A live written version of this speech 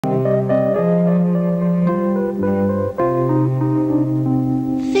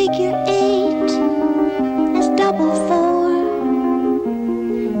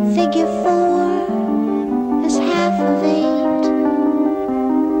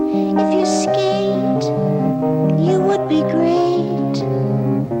If you skate, you would be great.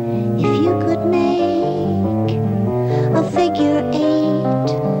 If you could make a figure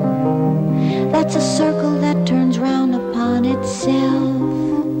 8, that's a circle that turns round upon itself.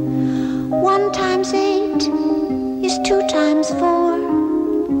 1 times 8 is 2 times 4.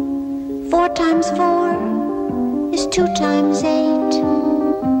 4 times 4 is 2 times 8.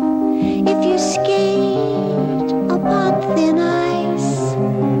 If you skate upon thin ice,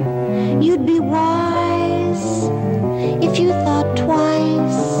 you'd be wise if you thought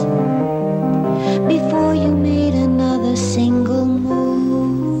twice before you made another single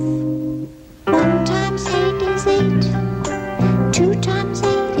move. 1 times 8 is 8. 2 times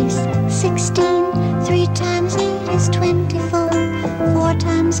 8 is 16. 3 times 8 is 24. 4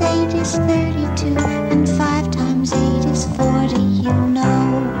 times 8 is 32. And 5 times 8 is 40, you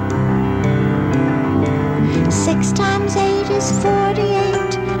know. 6 times 8 is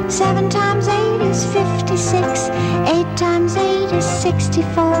 48. 7 times 8 is 56. 8 times 8 is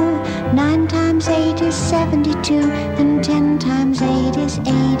 64. 9 times 8 is 72. And 10 times 8 is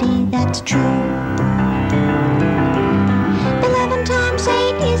 80, that's true. 11 times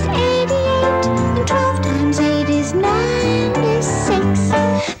 8 is 88. And 12 times 8 is 96.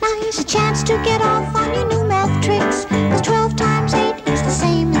 Now here's a chance to get off on your new math tricks. 'Cause 12 times 8 is the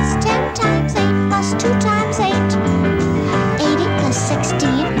same as 10 times 8 plus 2 times 8. 80 plus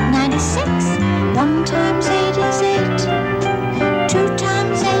 16, 96. 1 times 8 is 8. 2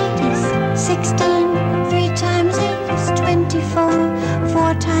 times 8 is 16. 3 times 8 is 24.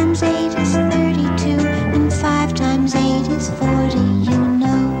 4 times 8 is 32. And 5 times 8 is 40, you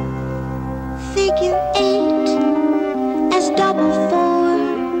know. Figure 8 as double 4.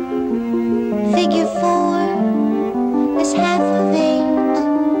 Figure 4 is half of 8.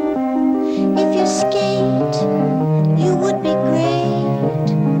 If you skate, you would be great.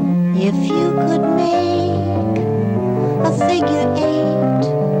 If you could make a figure 8.